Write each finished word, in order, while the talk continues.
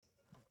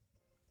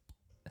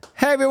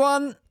Hey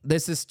everyone,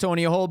 this is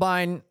Tony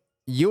Holbein.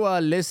 You are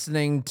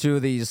listening to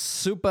the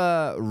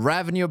Super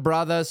Revenue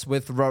Brothers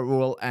with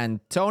Raul and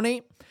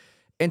Tony.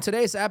 In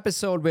today's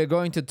episode, we're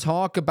going to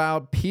talk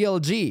about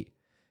PLG.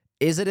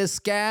 Is it a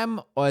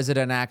scam or is it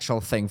an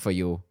actual thing for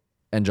you?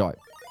 Enjoy.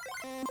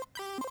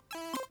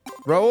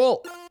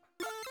 Raul,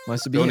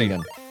 nice to be Tony. here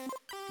again.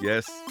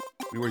 Yes,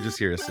 we were just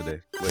here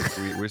yesterday.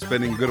 We're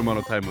spending a good amount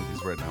of time on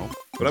these right now,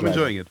 but I'm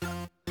enjoying it.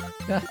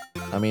 Yeah,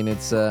 I mean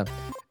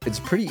it's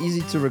pretty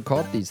easy to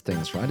record these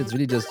things, right? It's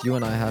really just you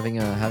and I having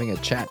a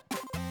chat.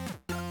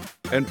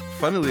 And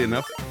funnily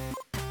enough,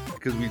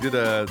 because we did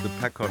the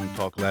PackCon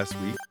talk last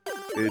week,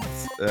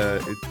 it's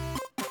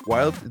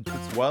wild.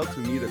 It's wild to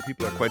me that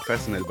people are quite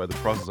fascinated by the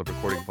process of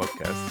recording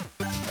podcasts.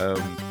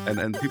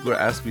 And people are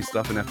asking me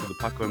stuff, and after the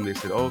PackCon, they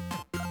said, "Oh,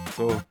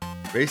 so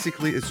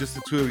basically it's just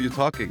the two of you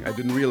talking." I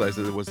didn't realize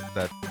that it was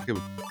that. Okay,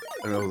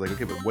 and I was like,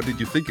 okay, but what did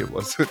you think it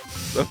was?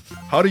 So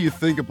how do you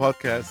think a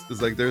podcast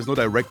is like? There's no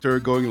director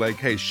going like,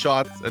 hey,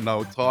 shot, and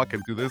now talk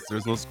and do this.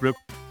 There's no script.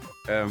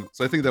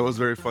 So I think that was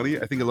very funny.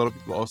 I think a lot of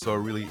people also are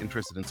really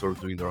interested in sort of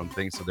doing their own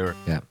thing. So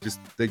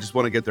they just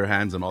want to get their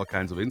hands on all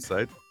kinds of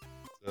insight.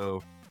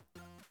 So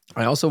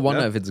I also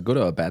wonder if it's a good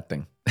or a bad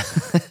thing.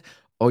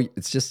 Oh,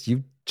 it's just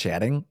you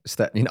chatting? Is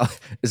that,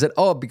 is it,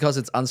 because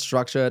it's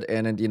unstructured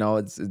and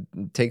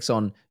it takes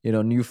on,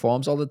 new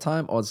forms all the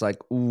time? Or it's like,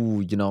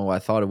 I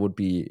thought it would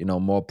be,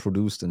 more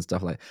produced and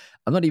stuff like.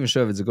 I'm not even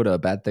sure if it's a good or a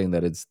bad thing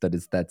that it's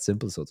that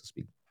simple, so to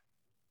speak.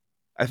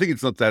 I think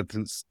it's not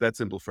that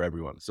simple for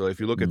everyone. So if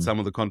you look at some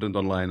of the content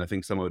online, I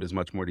think some of it is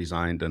much more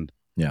designed and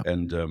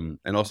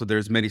also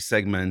there's many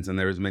segments and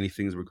there's many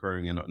things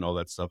recurring and all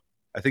that stuff.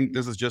 I think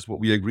this is just what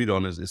we agreed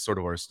on is sort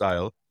of our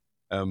style.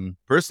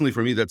 Personally,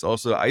 for me, that's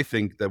also, I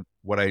think that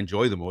what I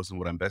enjoy the most and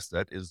what I'm best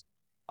at is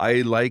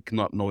I like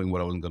not knowing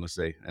what I was going to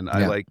say. And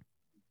I like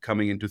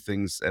coming into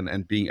things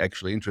and being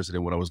actually interested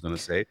in what I was going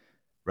to say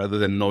rather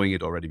than knowing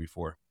it already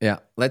before. Yeah,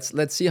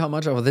 let's see how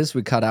much of this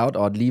we cut out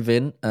or leave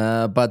in.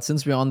 But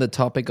since we're on the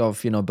topic of,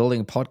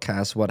 building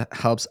podcasts, what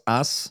helps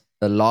us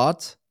a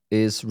lot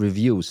is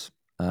reviews.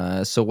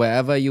 So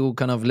wherever you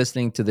kind of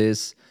listening to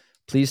this,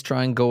 please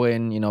try and go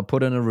in,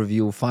 put in a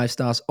review, 5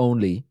 stars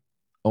only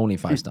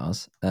 5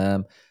 stars.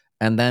 And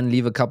then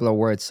leave a couple of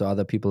words so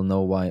other people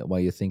know why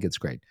you think it's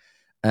great.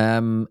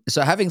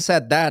 So having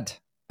said that,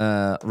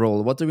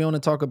 Raul, what do we want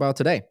to talk about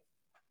today?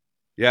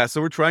 Yeah,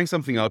 so we're trying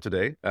something out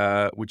today,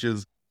 which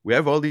is we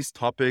have all these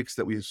topics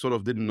that we sort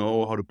of didn't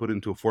know how to put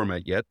into a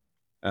format yet,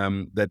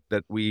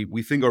 that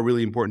we think are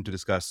really important to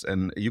discuss.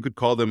 And you could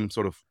call them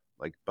sort of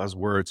like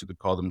buzzwords, you could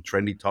call them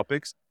trendy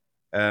topics.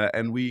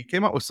 And we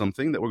came up with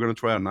something that we're going to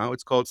try out now.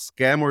 It's called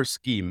Scam or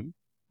Scheme.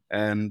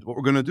 And what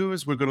we're going to do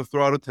is we're going to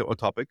throw out a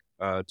topic.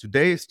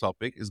 Today's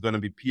topic is going to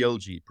be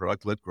PLG,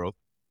 product-led growth.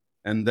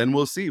 And then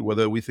we'll see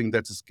whether we think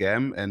that's a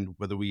scam and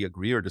whether we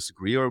agree or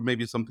disagree or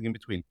maybe something in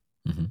between.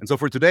 Mm-hmm. And so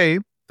for today,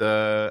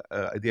 the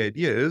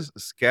idea is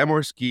scam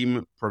or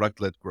scheme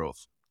product-led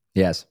growth.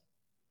 Yes.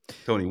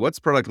 Tony, what's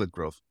product-led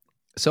growth?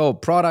 So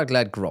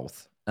product-led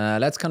growth.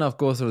 Let's kind of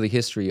go through the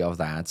history of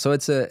that. So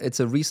it's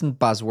a recent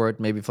buzzword.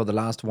 Maybe for the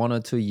last 1 or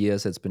 2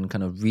 years, it's been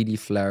kind of really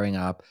flaring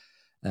up.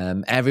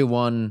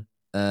 Everyone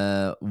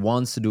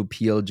wants to do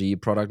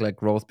PLG, product-led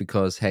growth,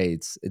 because hey,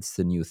 it's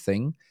the new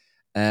thing.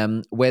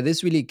 Where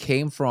this really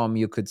came from,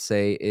 you could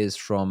say, is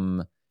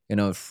from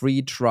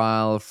free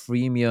trial,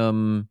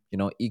 freemium,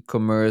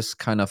 e-commerce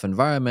kind of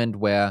environment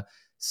where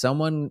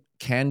someone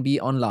can be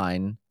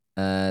online,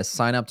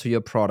 sign up to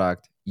your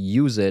product,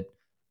 use it,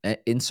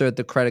 insert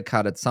the credit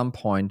card at some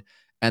point,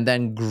 and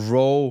then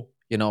grow,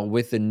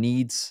 with the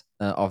needs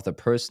of the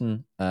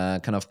person,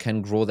 kind of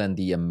can grow then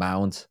the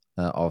amount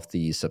of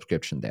the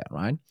subscription there,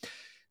 right?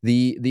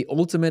 The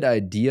ultimate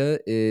idea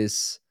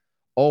is,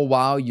 oh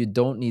wow, you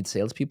don't need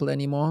salespeople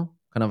anymore.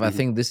 Kind of, I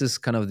think this is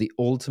kind of the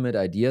ultimate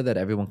idea that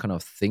everyone kind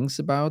of thinks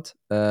about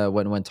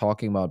when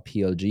talking about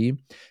PLG.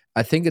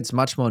 I think it's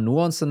much more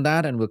nuanced than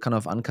that, and we'll kind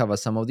of uncover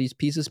some of these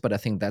pieces. But I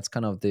think that's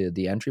kind of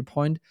the entry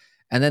point.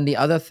 And then the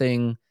other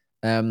thing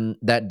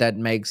that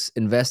makes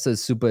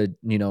investors super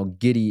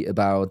giddy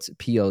about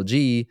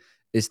PLG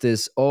is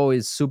this. Oh,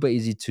 it's super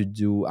easy to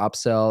do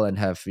upsell and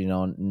have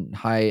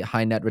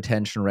high net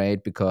retention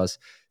rate because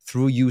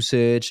through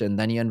usage, and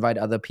then you invite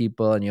other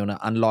people and you want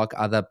to unlock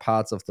other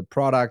parts of the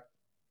product.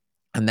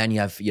 And then you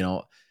have,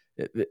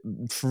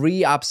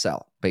 free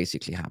upsell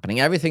basically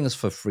happening. Everything is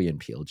for free in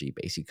PLG,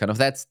 basically. Kind of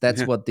that's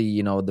what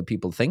the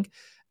people think.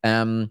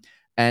 And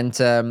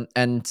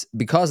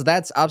because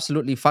that's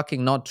absolutely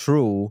fucking not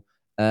true,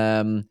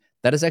 that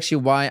is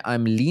actually why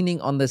I'm leaning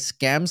on the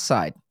scam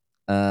side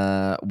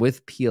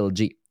with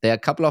PLG. There are a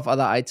couple of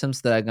other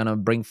items that I'm gonna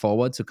bring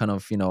forward to kind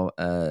of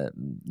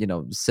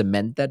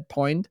cement that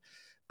point.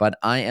 But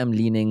I am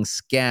leaning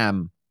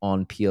scam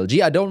on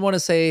PLG. I don't want to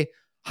say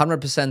 100%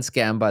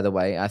 scam, by the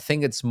way. I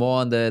think it's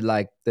more on the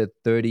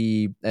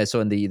 30, in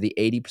the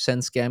 80%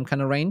 scam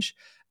kind of range.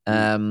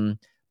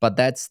 But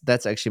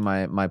that's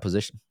actually my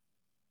position.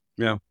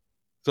 Yeah.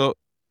 So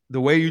the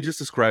way you just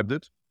described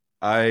it,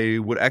 I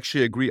would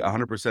actually agree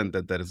 100%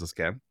 that that is a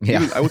scam.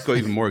 Yeah. Even I would go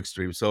even more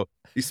extreme. So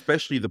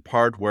especially the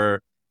part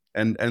where,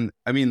 and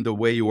I mean the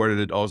way you worded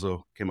it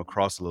also came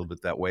across a little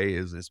bit that way.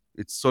 Is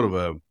it's sort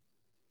of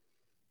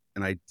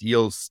an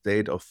ideal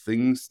state of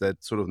things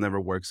that sort of never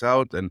works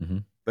out, and Hmm.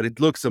 but it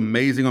looks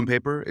amazing on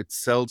paper. It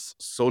sells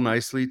so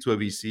nicely to a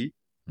VC,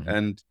 Hmm.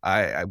 and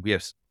I we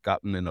have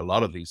gotten in a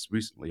lot of these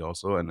recently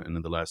also, and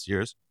in the last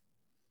years.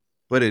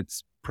 But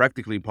it's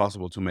practically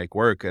impossible to make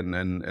work,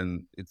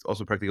 and it's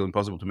also practically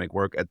impossible to make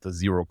work at the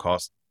zero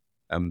cost,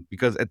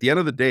 because at the end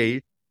of the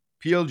day,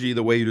 PLG,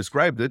 the way you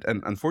described it,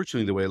 and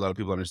unfortunately the way a lot of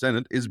people understand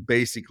it, is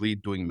basically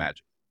doing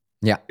magic.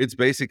 Yeah. It's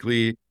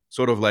basically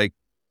sort of like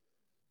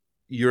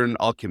you're an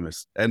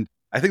alchemist, and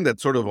I think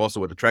that's sort of also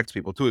what attracts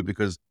people to it,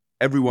 because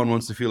everyone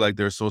wants to feel like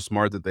they're so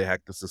smart that they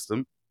hack the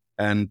system,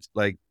 and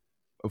like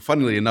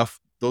funnily enough,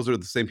 those are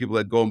the same people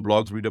that go on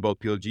blogs, read about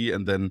PLG,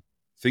 and then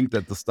think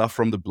that the stuff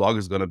from the blog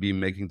is going to be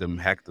making them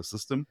hack the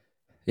system.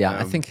 Yeah,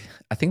 Um,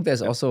 I think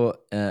there's yeah, also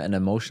an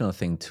emotional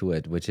thing to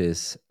it, which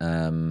is,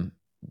 and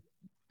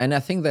I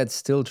think that's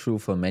still true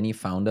for many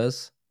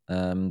founders,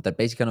 that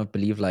basically kind of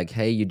believe like,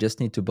 hey, you just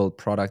need to build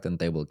product and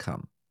they will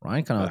come,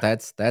 right? Kind of uh,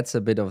 that's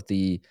a bit of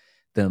the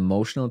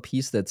emotional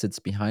piece that sits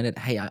behind it.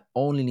 Hey, I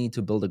only need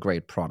to build a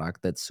great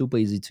product that's super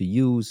easy to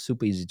use,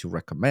 super easy to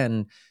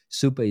recommend,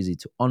 super easy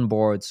to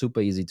onboard,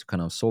 super easy to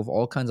kind of solve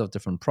all kinds of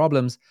different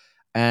problems,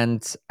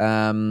 and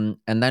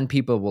then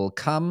people will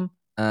come,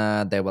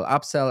 they will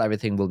upsell,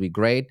 everything will be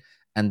great,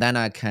 and then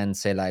I can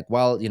say like,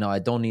 well, I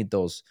don't need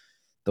those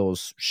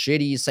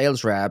shitty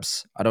sales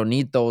reps. I don't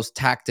need those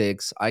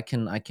tactics. I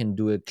can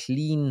do a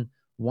clean,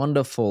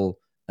 wonderful,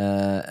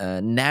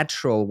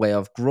 natural way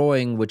of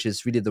growing, which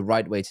is really the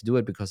right way to do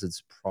it because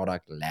it's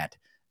product led,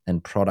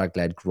 and product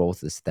led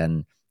growth is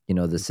then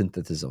the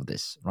synthesis of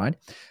this, right?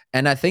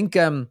 And I think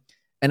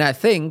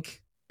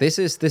this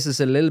is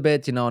a little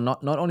bit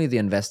not only the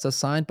investor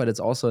side, but it's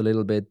also a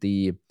little bit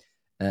the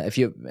if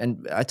you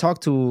and I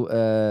talked to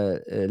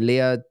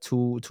Leah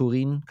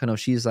Turin, kind of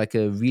she's like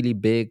a really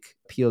big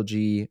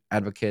PLG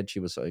advocate. She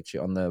was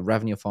actually on the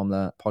Revenue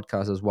Formula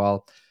podcast as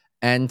well,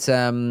 and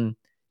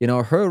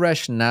her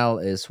rationale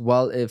is,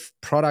 well, if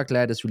product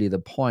led is really the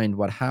point,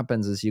 what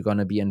happens is you're going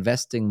to be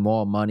investing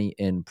more money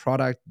in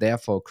product,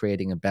 therefore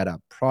creating a better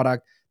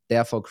product,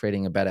 therefore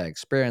creating a better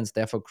experience,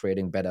 therefore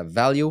creating better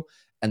value,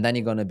 and then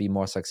you're going to be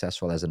more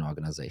successful as an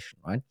organization,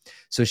 right?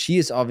 So she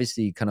is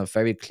obviously kind of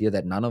very clear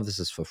that none of this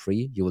is for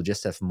free. You will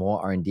just have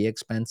more R&D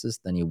expenses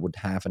than you would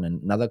have in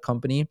another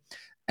company.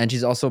 And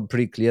she's also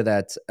pretty clear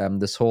that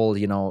this whole,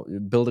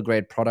 build a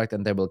great product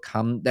and they will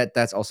come,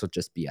 that's also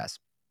just BS.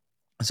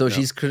 So yeah,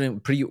 she's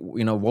pretty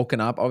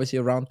woken up obviously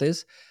around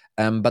this.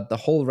 But the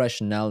whole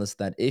rationale is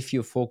that if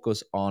you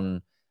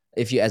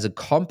as a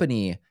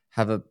company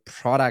have a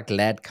product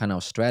led kind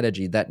of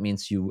strategy, that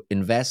means you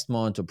invest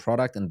more into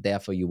product and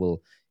therefore you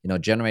will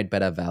generate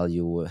better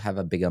value, have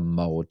a bigger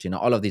moat,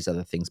 all of these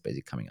other things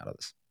basically coming out of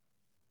this.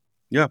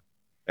 yeah.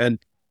 And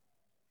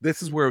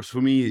this is where,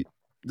 for me,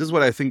 this is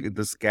what I think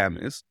the scam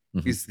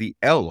Hmm. is the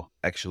L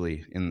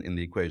actually in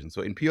the equation.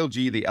 So in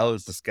PLG, the L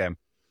is the scam.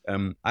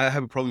 I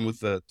have a problem with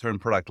the term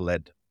product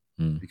led,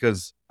 Mm.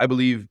 because I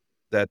believe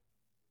that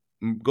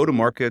go to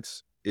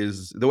market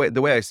is the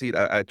way I see it.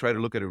 I try to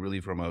look at it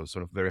really from a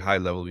sort of very high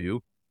level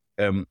view.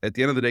 At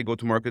the end of the day, go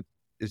to market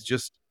is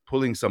just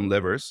pulling some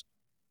levers,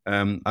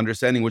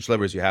 understanding which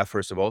levers you have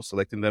first of all,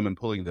 selecting them and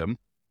pulling them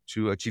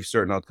to achieve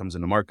certain outcomes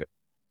in the market.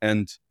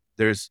 And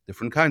there's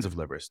different kinds of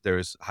levers.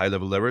 There's high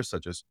level levers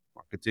such as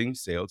marketing,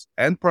 sales,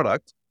 and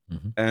product.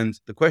 Hmm. And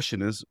the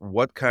question is,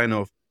 what kind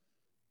of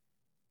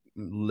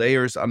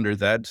layers under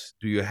that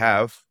do you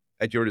have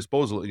at your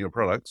disposal in your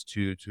products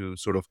to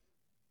sort of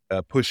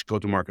push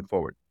go-to-market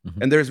forward?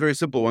 Hmm. And there's very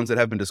simple ones that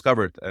have been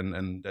discovered,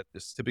 and that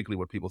is typically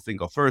what people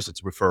think of first.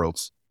 It's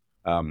referrals.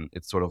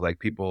 It's sort of like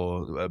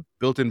people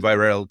built-in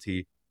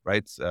virality,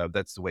 right?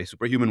 That's the way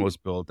Superhuman was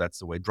built. That's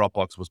the way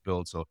Dropbox was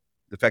built. So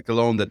the fact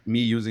alone that me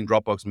using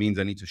Dropbox means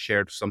I need to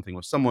share something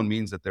with someone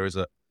means that there is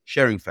a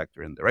sharing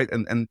factor in there, right?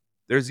 And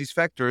there's these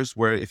factors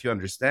where if you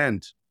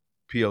understand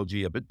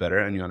PLG a bit better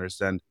and you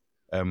understand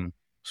um,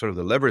 sort of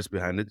the levers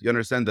behind it, you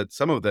understand that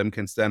some of them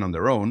can stand on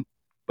their own,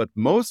 but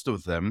most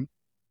of them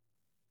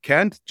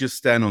can't just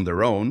stand on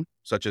their own,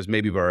 such as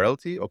maybe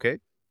virality, okay,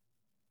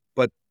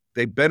 but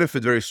they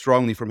benefit very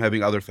strongly from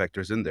having other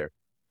factors in there.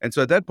 And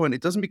so at that point,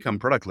 it doesn't become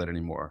product led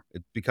anymore.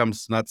 It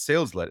becomes not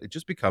sales led. It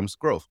just becomes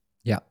growth.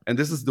 Yeah. And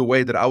this is the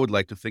way that I would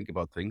like to think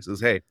about things: is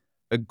hey,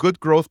 a good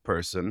growth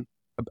person,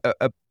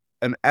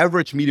 an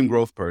average medium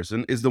growth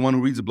person is the one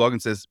who reads a blog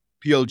and says,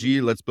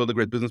 PLG, let's build a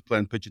great business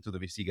plan, pitch it to the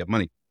VC, get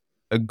money.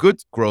 A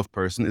good growth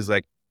person is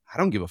like, I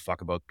don't give a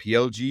fuck about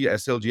PLG,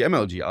 SLG,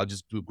 MLG. I'll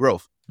just do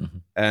growth. Hmm.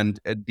 And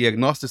the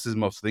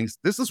agnosticism of things,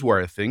 this is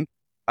where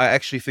I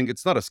actually think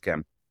it's not a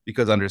scam,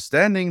 because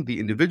understanding the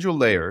individual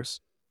layers,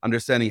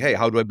 understanding, hey,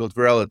 how do I build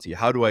virality?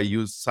 How do I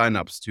use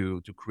signups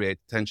to create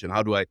attention?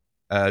 How do I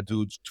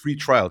do free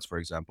trials, for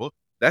example?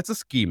 That's a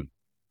scheme.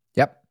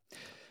 Yep.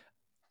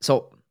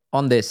 So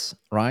on this,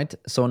 right?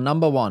 So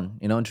number one,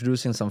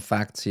 introducing some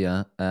facts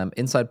here.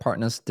 Inside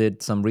Partners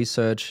did some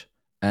research,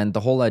 and the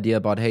whole idea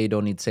about, hey, you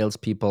don't need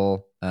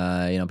salespeople.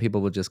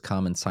 People will just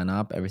come and sign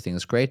up. Everything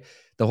is great.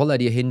 The whole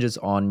idea hinges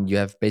on you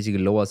have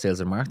basically lower sales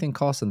and marketing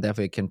costs, and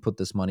therefore you can put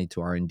this money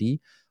to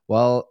R&D.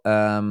 Well,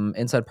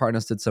 Inside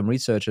Partners did some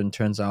research, and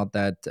turns out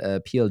that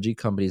PLG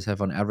companies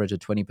have on average a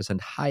 20%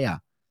 higher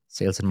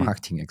sales and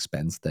marketing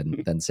expense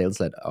than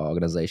sales-led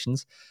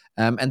organizations.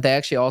 And they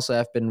actually also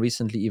have been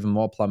recently even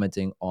more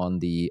plummeting on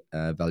the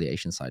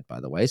valuation side, by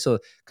the way. So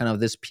kind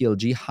of this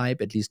PLG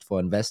hype, at least for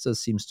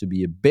investors, seems to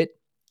be a bit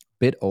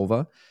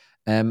over.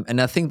 And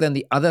I think then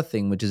the other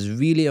thing, which is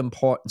really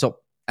important. So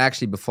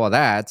actually, before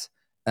that,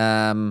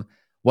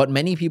 what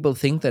many people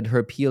think that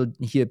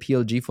hear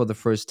PLG for the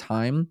first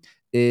time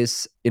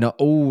is,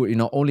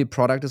 only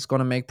product is going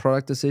to make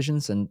product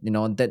decisions. And,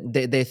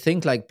 that they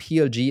think like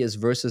PLG is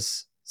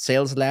versus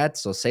sales led.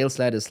 So sales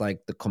led is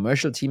like the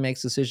commercial team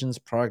makes decisions,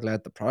 product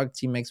led, the product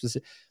team makes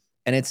decisions.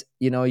 And it's,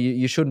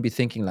 you shouldn't be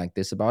thinking like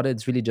this about it.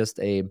 It's really just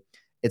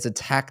it's a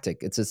tactic.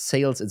 It's a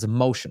sales, it's a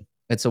motion.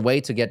 It's a way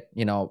to get,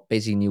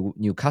 basically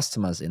new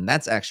customers in.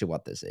 That's actually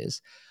what this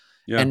is.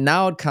 Yeah. And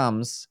now it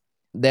comes,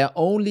 there are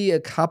only a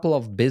couple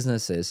of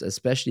businesses,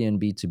 especially in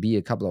B2B,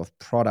 a couple of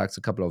products,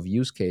 a couple of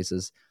use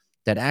cases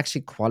that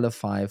actually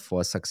qualify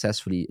for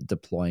successfully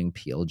deploying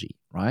PLG,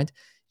 right?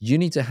 You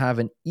need to have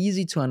an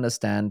easy to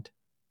understand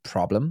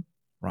problem,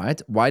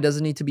 right? Why does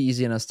it need to be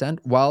easy to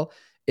understand? Well,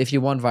 if you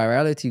want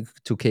virality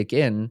to kick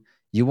in,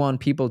 you want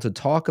people to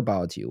talk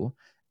about you.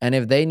 And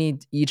if they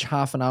need each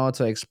half an hour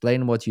to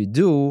explain what you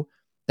do,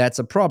 that's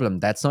a problem.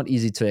 That's not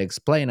easy to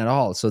explain at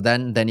all. So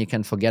then you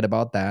can forget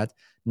about that.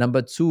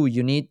 Number two,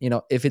 you need,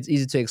 if it's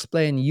easy to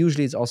explain,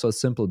 usually it's also a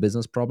simple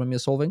business problem you're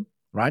solving,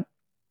 right?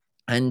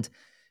 And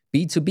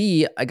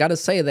B2B, I got to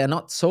say, there are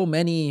not so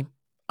many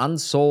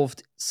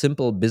unsolved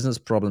simple business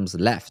problems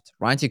left,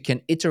 right? You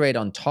can iterate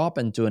on top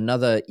and do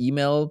another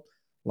email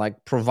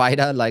like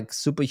provider, like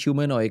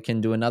Superhuman, or you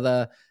can do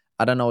another,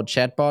 I don't know,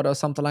 chatbot or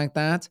something like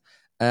that.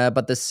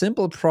 But the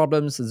simple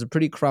problems is a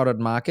pretty crowded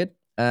market.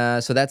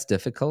 So that's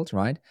difficult,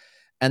 right?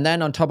 And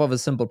then on top of a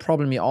simple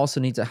problem, you also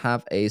need to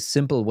have a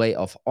simple way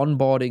of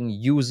onboarding,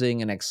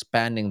 using, and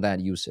expanding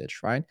that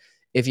usage, right?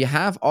 If you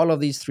have all of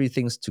these three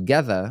things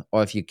together,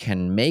 or if you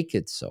can make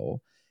it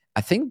so, I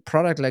think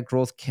product-led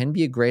growth can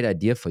be a great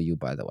idea for you,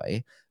 by the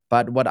way.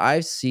 But what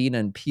I've seen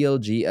in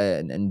PLG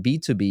and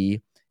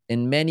B2B,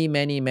 in many,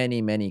 many,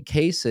 many, many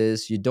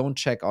cases, you don't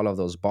check all of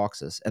those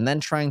boxes. And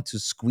then trying to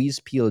squeeze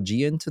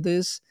PLG into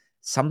this,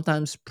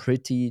 sometimes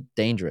pretty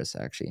dangerous,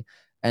 actually.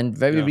 And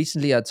very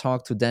recently, I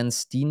talked to Dan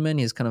Steenman.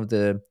 He's kind of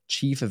the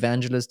chief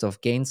evangelist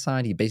of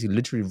Gainsight. He basically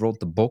literally wrote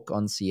the book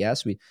on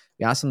CS. We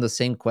asked him the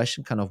same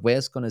question, kind of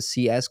where's going to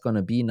CS going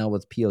to be now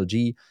with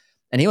PLG?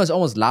 And he was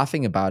almost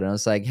laughing about it. I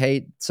was like,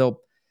 hey,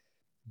 so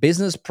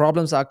business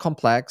problems are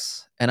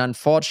complex. And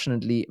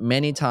unfortunately,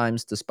 many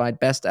times, despite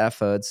best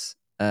efforts,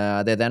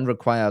 they then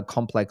require a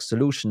complex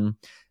solution.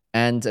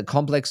 And a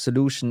complex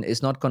solution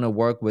is not going to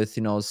work with,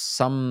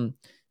 some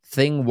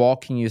thing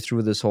walking you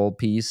through this whole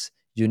piece.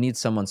 You need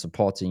someone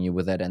supporting you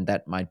with it, and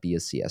that might be a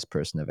CS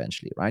person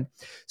eventually, right?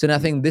 So I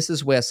think this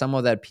is where some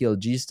of that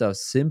PLG stuff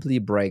simply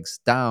breaks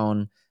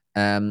down.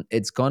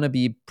 It's going to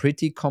be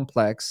pretty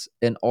complex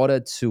in order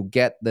to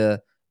get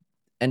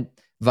and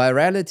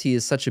virality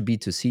is such a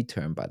B2C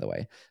term, by the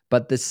way,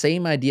 but the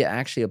same idea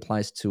actually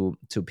applies to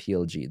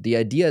PLG. The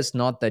idea is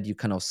not that you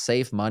kind of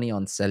save money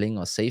on selling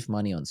or save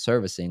money on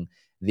servicing.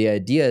 The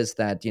idea is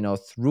that,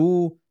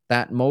 through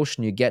that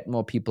motion, you get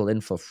more people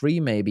in for free,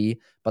 maybe,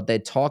 but they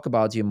talk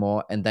about you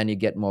more, and then you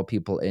get more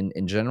people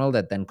in general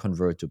that then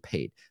convert to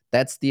paid.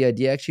 That's the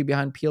idea actually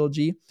behind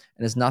PLG,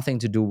 and it's nothing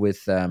to do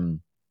with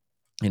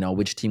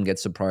which team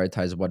gets to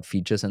prioritize what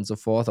features and so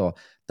forth, or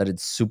that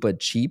it's super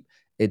cheap.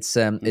 It's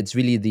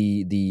really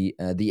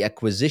the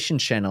acquisition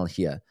channel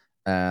here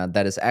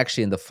that is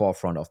actually in the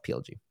forefront of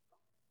PLG.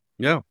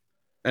 Yeah,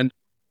 and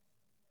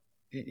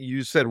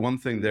you said one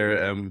thing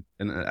there, and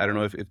I don't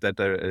know if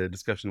that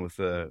discussion with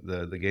the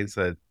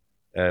Gainsight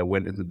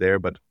went into there,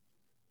 but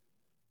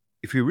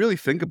if you really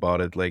think about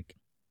it, like,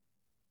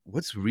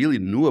 what's really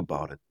new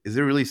about it? Is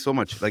there really so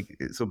much? Like,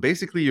 so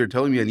basically, you're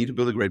telling me I need to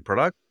build a great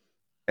product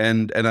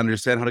and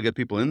understand how to get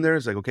people in there.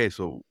 It's like, okay,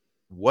 so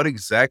what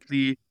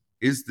exactly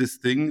is this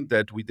thing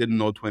that we didn't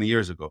know 20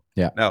 years ago?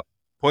 Yeah. Now,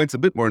 point's a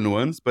bit more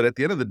nuanced, but at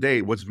the end of the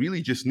day, what's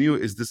really just new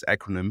is this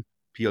acronym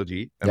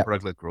PLG and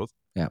product-led growth.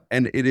 Yeah.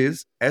 And it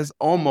is, as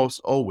almost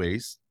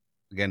always,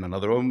 again,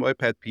 another one of my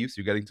pet peeves,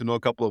 you're getting to know a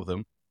couple of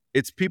them.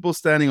 It's people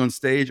standing on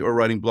stage or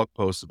writing blog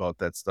posts about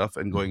that stuff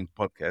and going to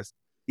podcasts.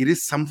 It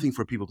is something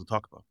for people to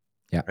talk about.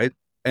 Yeah. Right.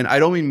 And I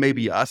don't mean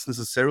maybe us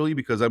necessarily,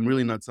 because I'm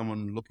really not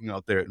someone looking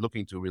out there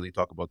looking to really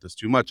talk about this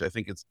too much. I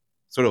think it's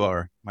sort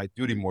of my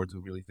duty more to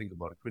really think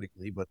about it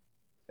critically. But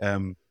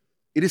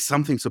it is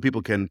something so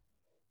people can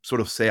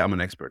sort of say I'm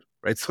an expert,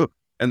 right? So,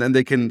 and then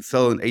they can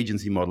sell an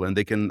agency model, and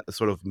they can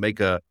sort of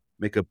make a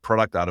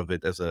product out of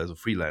it as a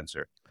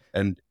freelancer.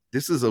 And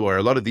this is where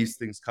a lot of these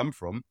things come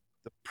from.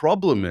 The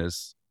problem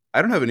is,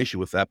 I don't have an issue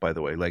with that, by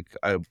the way. Like,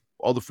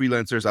 all the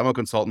freelancers. I'm a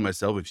consultant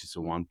myself, if you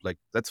so want. Like,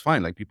 that's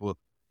fine. Like, people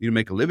need to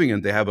make a living,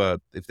 and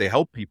if they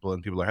help people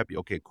and people are happy,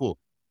 okay, cool.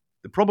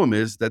 The problem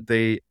is that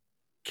they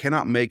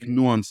cannot make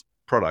nuanced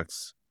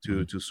products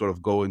to sort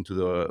of go into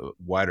the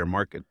wider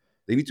market.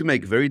 They need to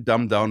make very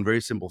dumbed down,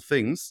 very simple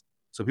things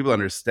so people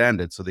understand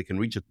it, so they can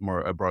reach a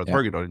broader Yeah.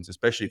 target audience,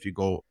 especially if you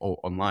go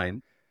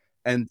online.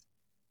 And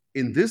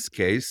in this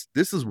case,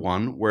 this is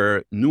one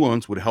where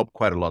nuance would help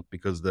quite a lot,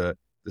 because the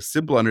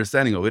simple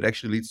understanding of it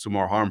actually leads to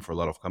more harm for a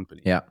lot of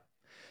companies. Yeah.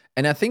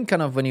 And I think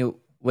kind of when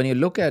you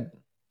look at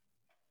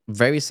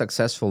very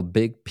successful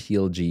big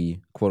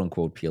PLG, quote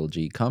unquote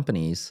PLG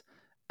companies,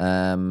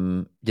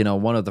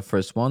 one of the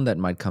first one that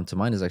might come to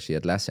mind is actually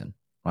Atlassian,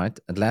 right?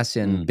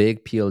 Atlassian,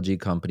 big PLG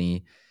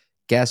company.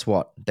 Guess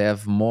what? They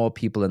have more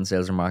people in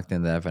sales and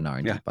marketing than they have in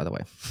R&D, Yeah. by the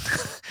way.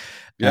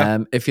 Yeah.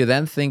 If you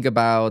then think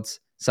about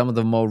some of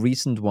the more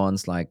recent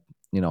ones like,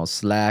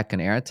 Slack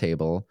and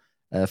Airtable,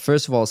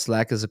 first of all,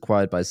 Slack is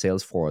acquired by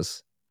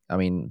Salesforce. I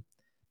mean,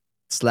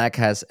 Slack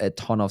has a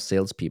ton of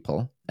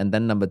salespeople. And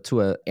then number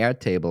two,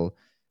 Airtable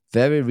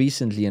very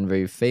recently and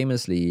very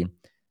famously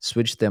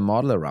switched their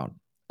model around.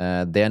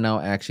 They're now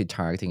actually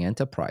targeting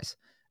enterprise.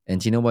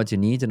 And you know what you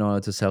need in order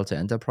to sell to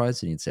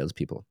enterprise? You need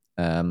salespeople.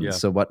 Yeah.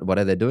 So what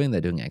are they doing?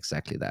 They're doing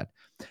exactly that.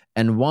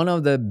 And one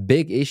of the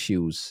big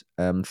issues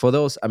for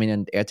those, I mean,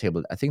 and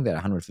Airtable, I think they're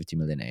 150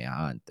 million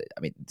AR. And I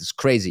mean, it's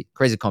crazy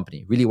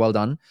company, really well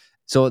done.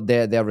 So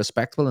they're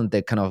respectable, and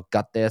they kind of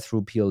got there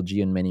through PLG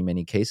in many,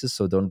 many cases.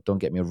 So don't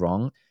get me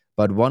wrong.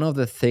 But one of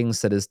the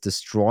things that is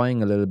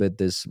destroying a little bit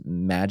this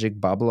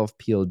magic bubble of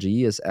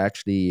PLG is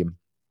actually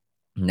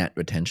net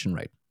retention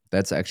rate.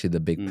 That's actually the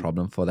big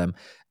problem for them.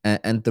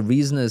 And the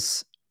reason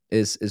is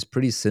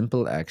pretty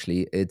simple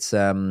actually. It's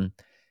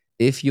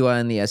if you are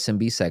in the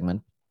SMB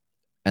segment,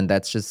 and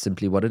that's just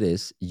simply what it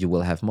is, you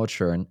will have more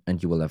churn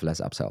and you will have less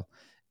upsell.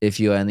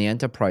 If you are in the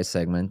enterprise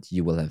segment,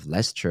 you will have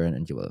less churn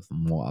and you will have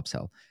more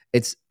upsell.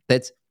 It's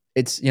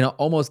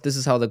almost, this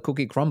is how the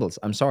cookie crumbles.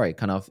 I'm sorry,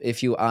 kind of,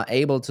 if you are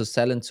able to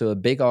sell into a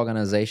big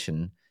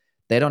organization,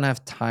 they don't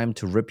have time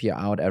to rip you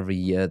out every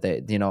year.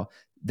 They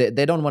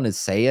don't want to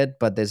say it,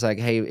 but there's like,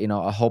 hey,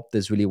 I hope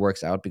this really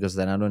works out, because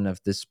then I don't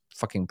have this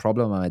fucking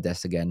problem on my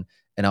desk again.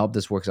 And I hope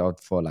this works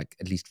out for like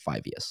at least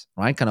 5 years,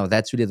 right? Kind of,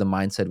 that's really the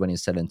mindset when you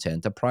sell into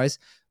enterprise.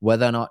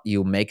 Whether or not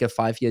you make a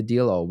 5-year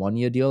deal or a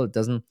 1-year deal, it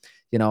doesn't,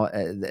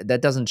 that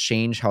doesn't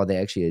change how they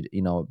actually,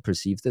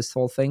 perceive this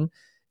whole thing.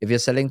 If you're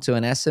selling to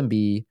an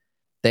SMB,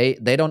 they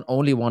don't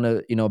only want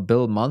to,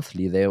 bill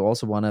monthly. They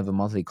also want to have a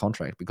monthly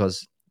contract,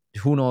 because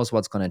who knows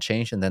what's going to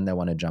change, and then they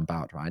want to jump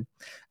out, right?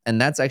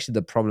 And that's actually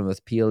the problem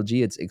with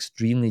PLG. It's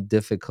extremely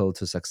difficult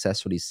to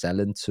successfully sell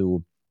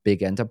into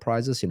big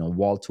enterprises,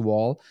 wall to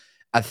wall.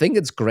 I think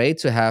it's great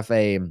to have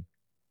a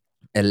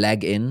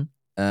leg in.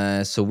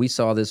 So we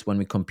saw this when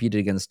we competed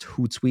against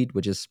Hootsuite,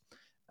 which is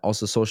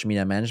also social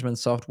media management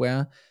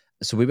software.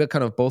 So we were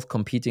kind of both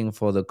competing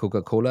for the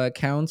Coca-Cola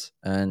account,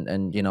 and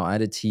I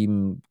had a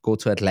team go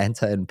to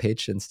Atlanta and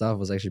pitch and stuff. It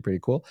was actually pretty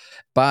cool.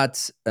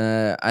 But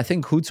I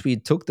think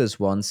Hootsuite took this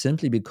one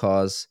simply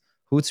because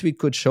Hootsuite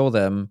could show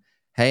them,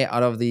 hey,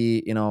 out of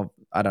the,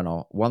 I don't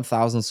know,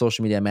 1,000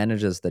 social media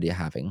managers that you're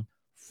having,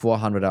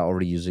 400 are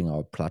already using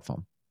our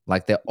platform.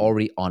 Like, they're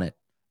already on it.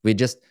 We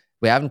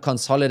haven't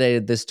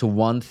consolidated this to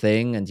one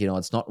thing, and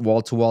it's not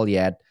wall to wall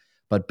yet,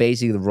 but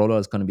basically the rollout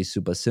is going to be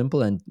super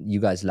simple, and you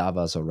guys love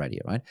us already,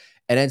 right?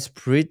 And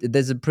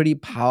there's a pretty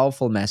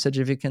powerful message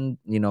if you can,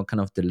 kind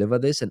of deliver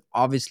this, and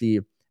obviously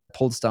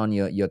pulls down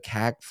your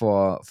CAC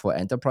for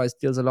enterprise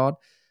deals a lot,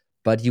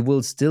 but you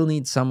will still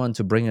need someone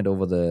to bring it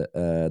over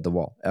the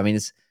wall. I mean,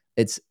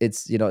 it's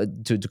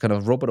to kind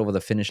of rope it over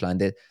the finish line.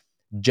 That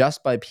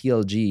just by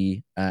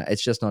PLG,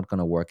 it's just not going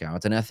to work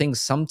out. And I think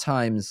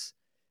sometimes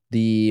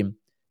the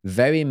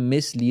very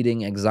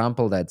misleading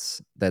example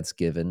that's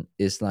given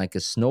is like a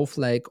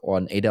Snowflake or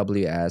an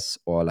AWS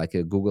or like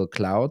a Google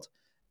Cloud,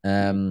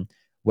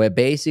 where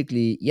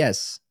basically,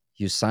 yes,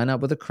 you sign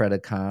up with a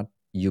credit card,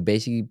 you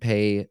basically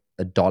pay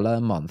 $1 a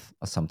month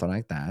or something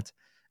like that,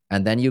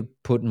 and then you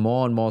put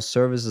more and more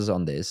services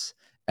on this,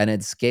 and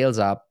it scales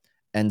up,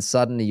 and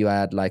suddenly you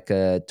add like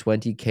a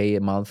 20K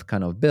a month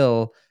kind of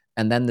bill.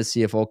 And then the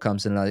CFO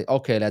comes in like,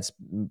 okay, let's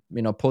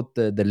put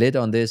the lid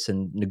on this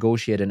and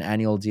negotiate an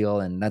annual deal,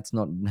 and let's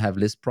not have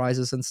list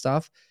prices and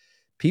stuff.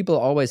 People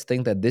always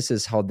think that this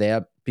is how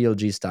their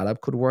PLG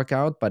startup could work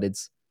out, but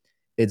it's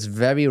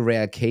very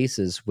rare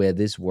cases where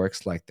this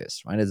works like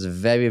this, right? It's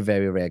very,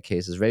 very rare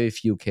cases, very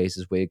few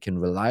cases where you can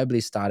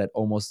reliably start at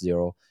almost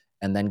zero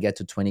and then get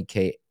to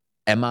 20K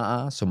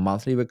MRR, so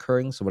monthly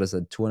recurring. So what is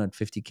that,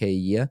 250K a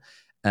year?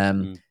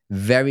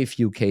 Very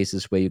few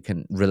cases where you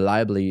can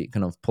reliably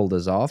kind of pull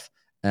this off.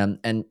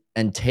 And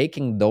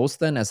taking those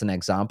then as an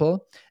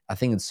example, I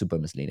think it's super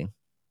misleading.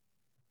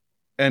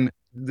 And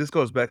this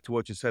goes back to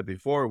what you said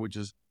before, which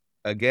is,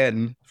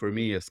 again, for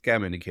me, a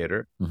scam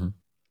indicator.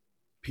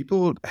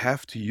 People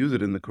have to use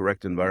it in the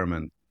correct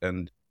environment.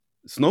 And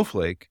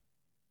Snowflake,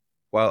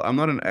 while I'm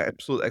not an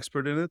absolute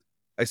expert in it,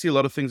 I see a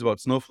lot of things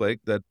about Snowflake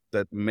that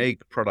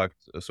make product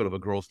a sort of a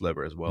growth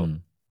lever as well.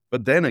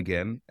 But then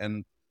again,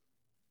 and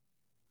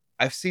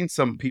I've seen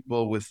some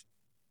people with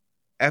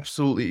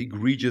absolutely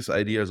egregious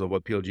ideas of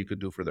what PLG could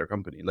do for their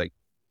company. Like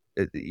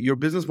your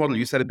business model,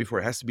 you said it before,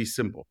 it has to be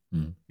simple.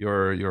 Mm.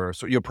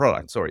 Your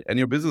product, sorry, and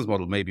your business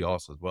model maybe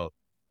also as well.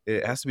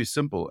 It has to be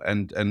simple.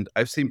 And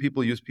I've seen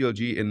people use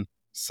PLG in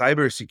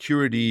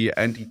cybersecurity,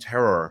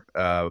 anti-terror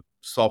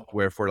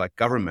software for like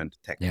government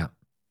tech. Yeah.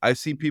 I've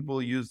seen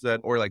people use that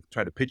or like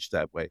try to pitch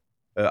that way.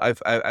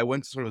 I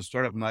went to sort of a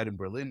startup night in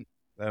Berlin.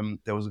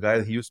 There was a guy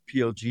that he used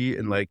PLG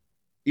in like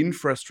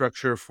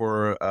infrastructure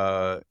for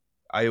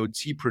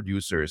IoT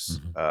producers.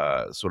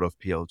 Mhm. Sort of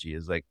PLG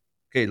is like,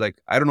 okay, like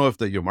I don't know if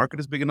your market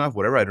is big enough,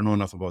 whatever. I don't know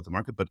enough about the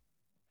market, but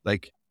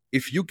like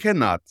if you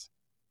cannot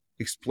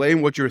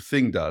explain what your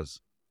thing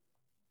does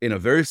in a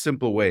very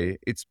simple way,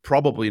 it's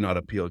probably not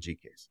a PLG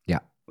case. Yeah.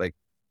 Like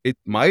it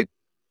might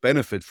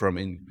benefit from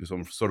in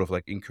some sort of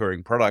like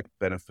incurring product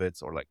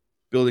benefits or like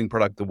building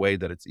product the way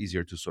that it's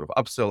easier to sort of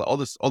upsell,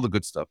 all the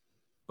good stuff.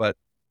 But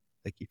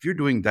like if you're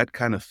doing that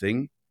kind of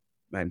thing,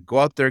 man, go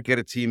out there, get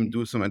a team,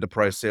 do some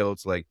enterprise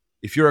sales. Like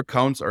if your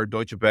accounts are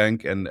Deutsche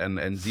Bank and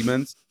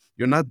Siemens,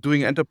 you're not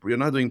doing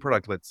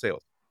product led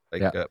sales,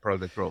 like Yeah.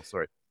 product led growth.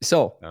 Sorry.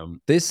 So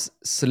Um, this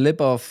slip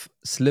of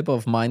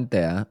mind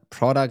there,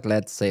 product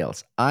led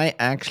sales. I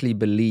actually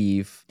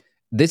believe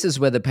this is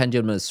where the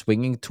pendulum is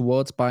swinging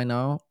towards by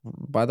now.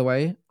 By the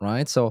way,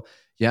 right? So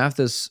you have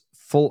this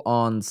full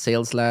on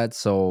sales led.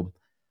 So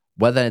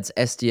whether it's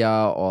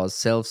SDR or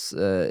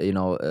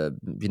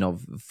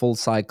full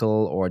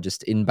cycle or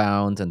just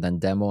inbound and then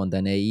demo and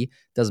then AE,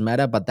 doesn't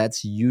matter. But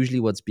that's usually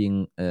what's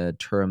being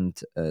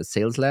termed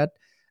sales led.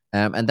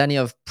 And then you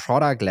have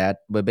product led,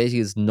 where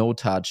basically it's no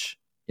touch.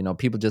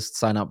 People just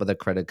sign up with a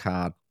credit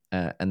card,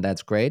 and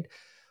that's great.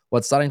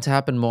 What's starting to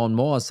happen more and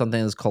more is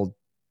something that's called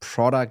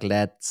product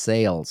led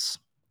sales,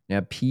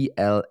 yeah,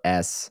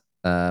 PLS.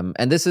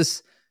 And this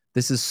is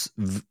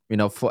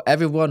for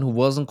everyone who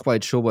wasn't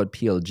quite sure what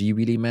PLG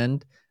really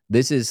meant.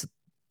 This is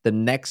the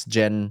next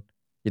gen,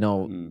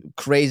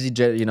 crazy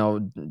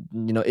gen,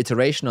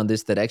 iteration on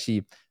this that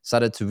actually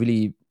started to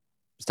really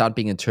start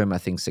being a term, I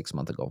think, 6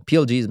 months ago.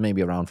 PLG is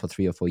maybe around for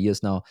 3 or 4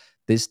 years now.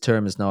 This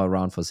term is now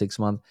around for 6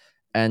 months.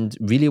 And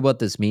really what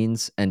this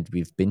means, and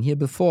we've been here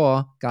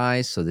before,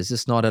 guys, so this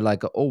is not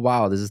oh,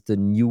 wow, this is the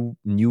new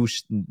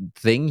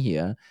thing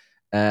here.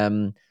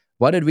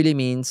 What it really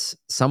means,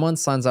 someone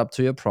signs up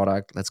to your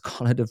product, let's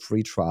call it a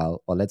free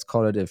trial, or let's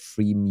call it a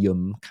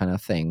freemium kind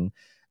of thing.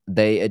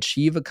 They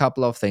achieve a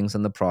couple of things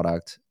in the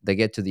product. They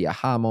get to the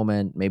aha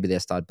moment. Maybe they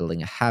start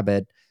building a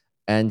habit.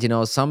 And,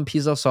 some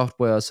piece of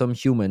software, some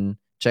human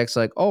checks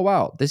like, oh,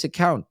 wow, this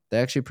account,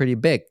 they're actually pretty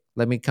big.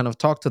 Let me kind of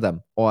talk to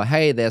them. Or,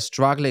 hey, they're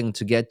struggling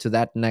to get to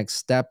that next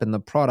step in the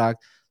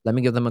product. Let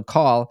me give them a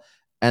call.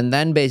 And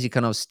then basically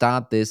kind of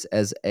start this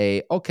as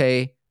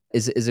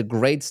is a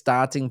great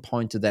starting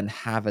point to then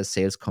have a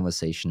sales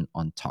conversation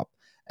on top.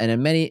 And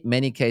in many,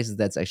 many cases,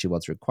 that's actually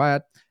what's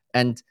required.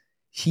 And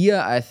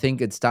here, I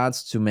think it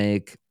starts to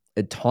make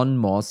a ton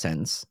more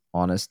sense,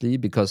 honestly,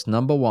 because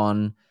number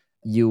one,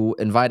 you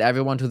invite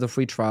everyone to the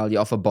free trial. You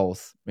offer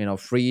both,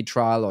 free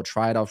trial or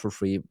try it out for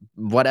free,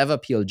 whatever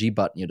PLG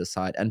button you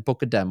decide, and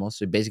book a demo.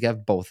 So you basically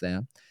have both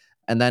there.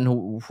 And then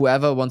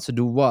whoever wants to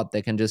do what,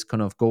 they can just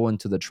kind of go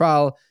into the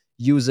trial,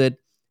 use it.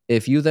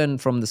 If you then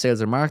from the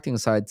sales and marketing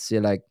side say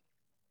like,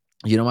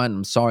 you know what,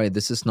 I'm sorry,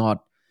 this is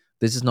not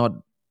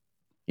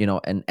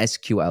an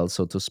SQL,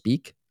 so to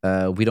speak.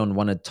 We don't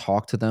want to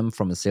talk to them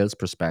from a sales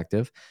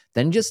perspective.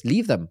 Then just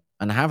leave them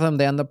and have them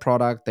there in the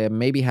product. They're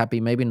maybe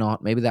happy, maybe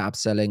not. Maybe they're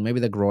upselling,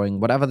 maybe they're growing,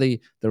 whatever the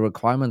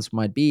requirements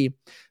might be.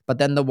 But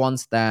then the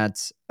ones that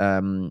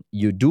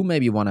you do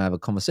maybe want to have a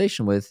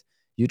conversation with,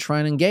 you try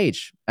and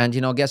engage. And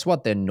guess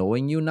what? They're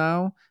knowing you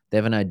now. They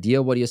have an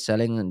idea what you're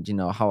selling and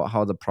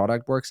how the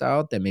product works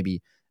out. They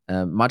maybe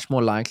much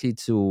more likely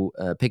to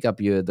pick up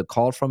the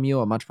call from you,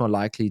 or much more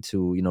likely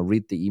to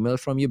read the email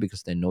from you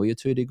because they know you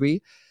to a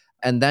degree.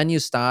 And then you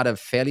start a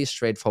fairly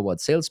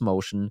straightforward sales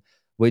motion,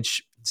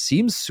 which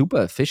seems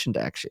super efficient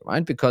actually,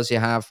 right? Because you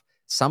have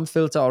some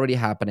filter already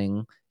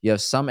happening, you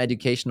have some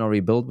education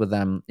already built with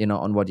them,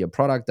 on what your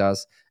product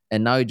does,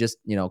 and now you just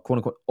quote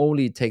unquote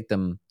only take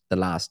them the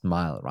last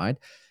mile, right?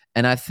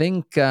 And I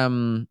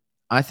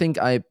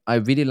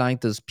really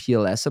like this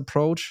PLS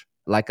approach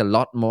like a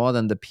lot more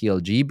than the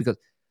PLG, because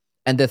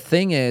and the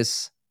thing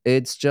is,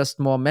 it's just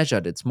more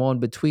measured. It's more in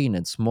between.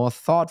 It's more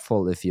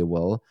thoughtful, if you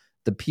will.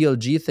 The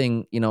PLG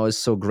thing, is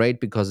so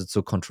great because it's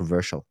so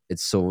controversial.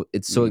 It's so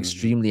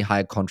extremely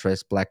high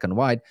contrast, black and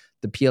white.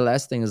 The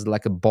PLS thing is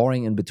like a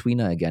boring in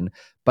betweener again.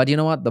 But you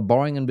know what? The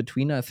boring in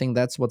betweener, I think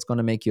that's what's going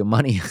to make you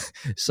money.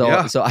 so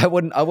yeah. so I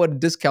wouldn't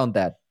discount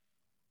that.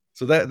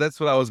 So that's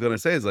what I was gonna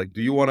say. Is like,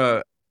 do you want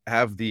to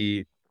have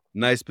the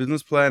nice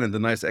business plan and the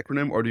nice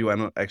acronym, or do you want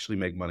to actually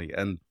make money?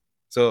 And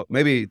so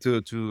maybe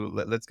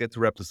let's get to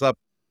wrap this up.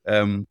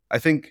 I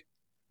think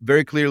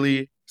very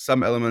clearly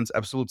some elements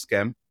absolute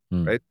scam,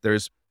 Mm. right?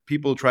 There's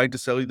people trying to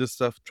sell you this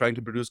stuff, trying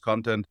to produce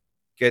content,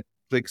 get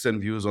clicks and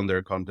views on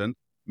their content.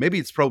 Maybe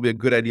it's probably a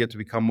good idea to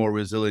become more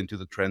resilient to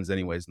the trends,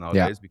 anyways, Yeah.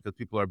 nowadays, because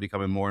people are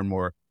becoming more and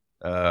more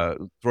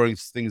throwing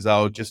things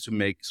out just to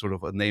make sort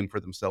of a name for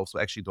themselves, who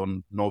actually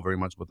don't know very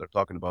much what they're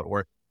talking about,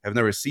 or have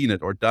never seen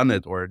it or done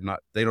it, or not.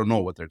 They don't know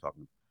what they're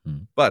talking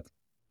about. But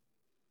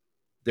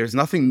there's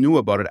nothing new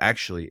about it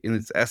actually in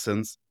its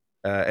essence.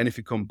 And if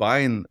you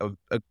combine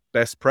a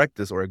best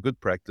practice or a good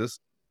practice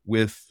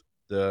with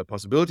the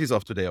possibilities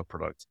of today of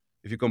products,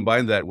 if you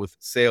combine that with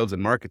sales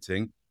and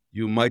marketing,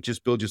 you might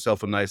just build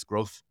yourself a nice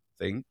growth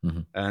thing.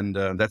 And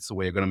that's the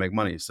way you're going to make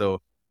money.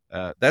 So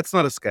that's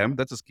not a scam,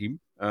 that's a scheme.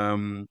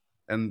 And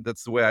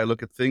that's the way I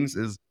look at things,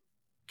 is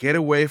get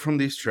away from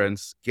these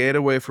trends, get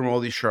away from all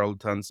these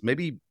charlatans,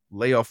 maybe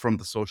lay off from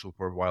the social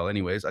for a while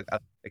anyways,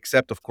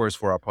 except of course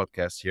for our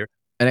podcast here.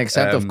 And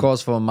except, of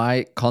course, for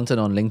my content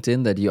on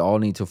LinkedIn that you all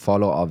need to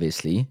follow,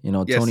 obviously.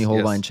 Yes, Tony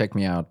Holbein, check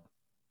me out.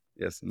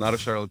 Yes, not a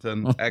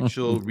charlatan,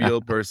 actual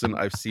real person.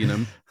 I've seen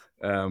him,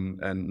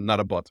 and not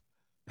a bot.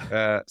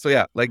 So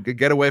yeah, like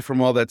get away from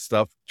all that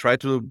stuff. Try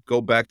to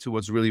go back to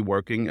what's really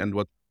working and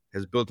what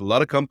has built a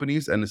lot of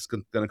companies and is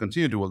going to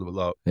continue to build a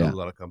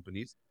lot of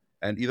companies.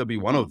 And either be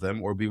one of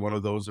them or be one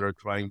of those that are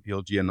trying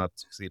PLG and not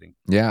succeeding.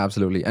 Yeah,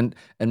 absolutely. And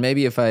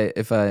maybe if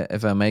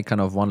I make kind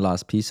of one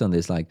last piece on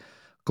this, like,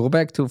 go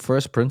back to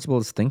first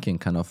principles thinking,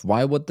 kind of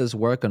why would this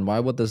work and why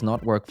would this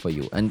not work for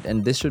you?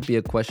 And this should be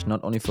a question not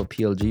only for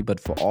PLG but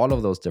for all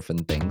of those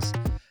different things.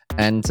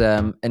 And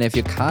if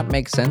you can't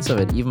make sense of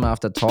it, even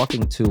after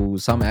talking to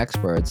some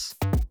experts,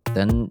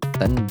 then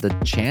the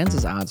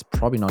chances are it's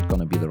probably not going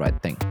to be the right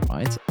thing,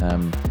 right?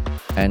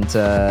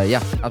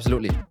 Yeah,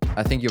 absolutely.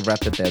 I think you've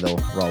wrapped it there, though,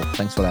 Rolf.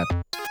 Thanks for that.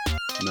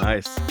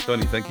 Nice,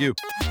 Tony. Thank you.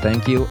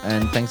 Thank you,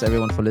 and thanks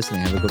everyone for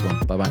listening. Have a good one.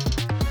 Bye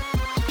bye.